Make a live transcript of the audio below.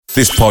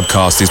This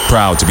podcast is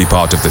proud to be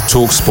part of the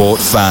TalkSport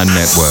Fan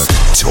Network.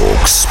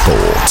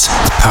 TalkSport.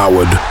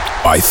 Powered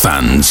by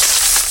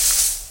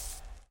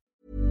fans.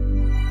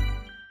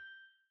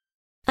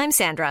 I'm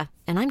Sandra,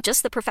 and I'm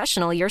just the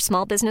professional your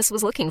small business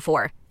was looking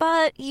for.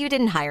 But you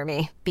didn't hire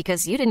me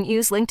because you didn't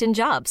use LinkedIn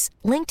Jobs.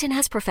 LinkedIn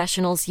has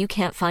professionals you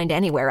can't find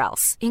anywhere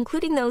else,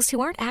 including those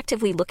who aren't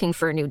actively looking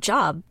for a new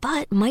job,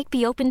 but might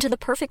be open to the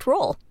perfect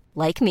role,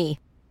 like me.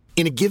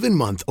 In a given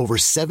month, over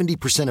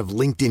 70% of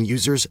LinkedIn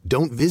users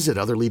don't visit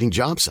other leading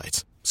job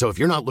sites. So if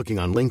you're not looking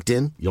on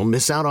LinkedIn, you'll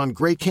miss out on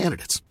great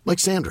candidates like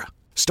Sandra.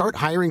 Start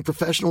hiring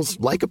professionals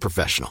like a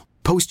professional.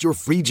 Post your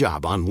free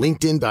job on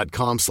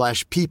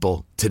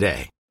linkedin.com/people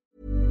today.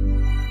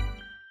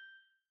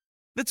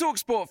 The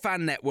TalkSport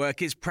Fan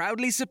Network is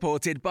proudly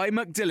supported by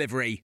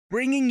McDelivery,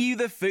 bringing you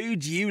the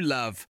food you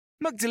love.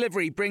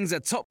 McDelivery brings a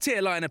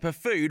top-tier lineup of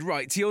food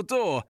right to your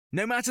door.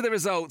 No matter the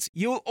result,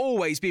 you'll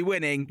always be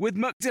winning with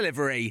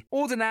McDelivery.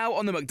 Order now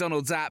on the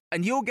McDonald's app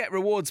and you'll get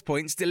rewards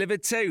points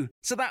delivered too.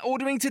 So that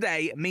ordering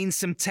today means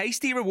some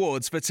tasty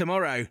rewards for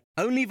tomorrow.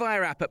 Only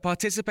via app at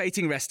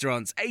participating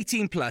restaurants.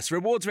 18 plus.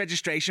 Rewards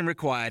registration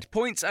required.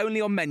 Points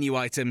only on menu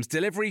items.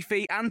 Delivery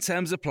fee and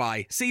terms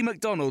apply. See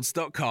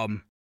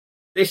mcdonalds.com.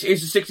 This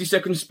is the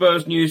 60-second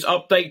Spurs news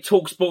update.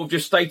 TalkSport have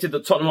just stated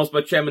that Tottenham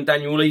Hotspur chairman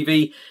Daniel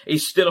Levy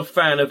is still a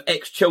fan of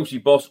ex-Chelsea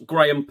boss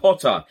Graham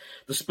Potter.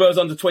 The Spurs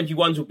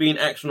under-21s will be in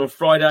action on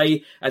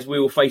Friday as we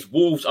will face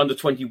Wolves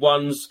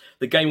under-21s.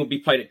 The game will be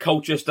played at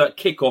Colchester,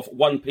 kick-off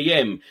 1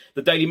 p.m.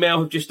 The Daily Mail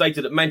have just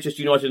stated that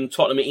Manchester United and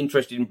Tottenham are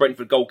interested in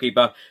Brentford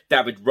goalkeeper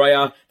David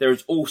Raya. There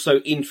is also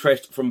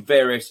interest from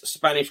various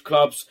Spanish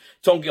clubs.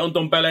 Tongi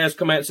Ndombele has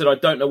come out and said, "I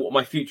don't know what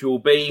my future will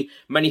be.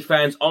 Many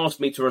fans asked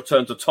me to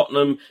return to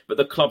Tottenham,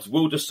 but the clubs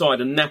will decide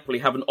and Napoli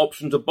have an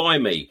option to buy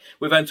me.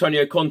 With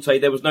Antonio Conte,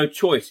 there was no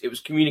choice. It was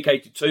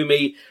communicated to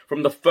me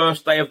from the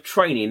first day of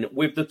training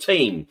with the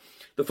team."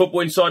 The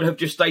Football Insider have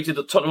just stated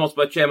that Tottenham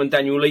Hotspur chairman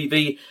Daniel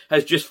Levy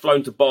has just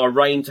flown to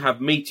Bahrain to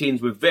have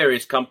meetings with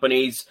various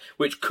companies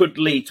which could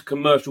lead to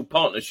commercial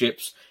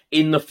partnerships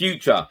in the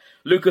future.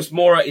 Lucas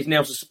Moura is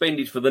now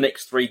suspended for the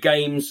next 3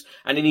 games,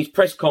 and in his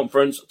press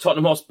conference,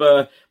 Tottenham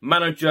Hotspur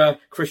manager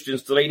Christian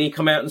Stellini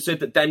come out and said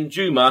that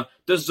Danjuma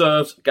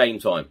deserves game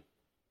time.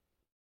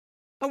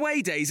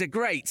 Away days are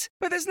great,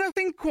 but there's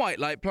nothing quite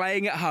like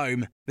playing at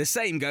home. The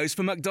same goes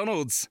for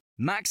McDonald's.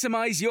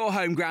 Maximise your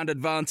home ground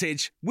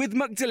advantage with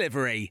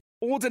McDelivery.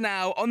 Order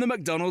now on the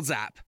McDonald's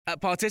app.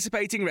 At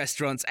participating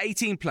restaurants,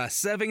 18 plus,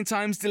 serving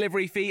times,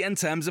 delivery fee and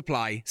terms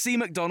apply. See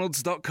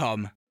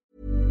mcdonalds.com.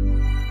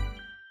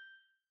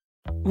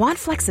 Want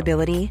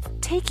flexibility?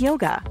 Take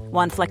yoga.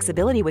 Want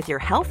flexibility with your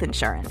health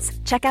insurance?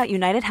 Check out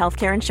United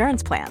Healthcare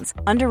Insurance Plans.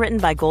 Underwritten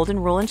by Golden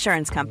Rule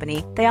Insurance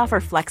Company, they offer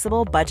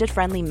flexible,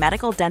 budget-friendly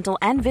medical, dental,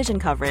 and vision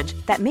coverage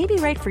that may be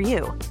right for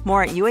you.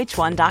 More at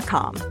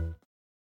uh1.com.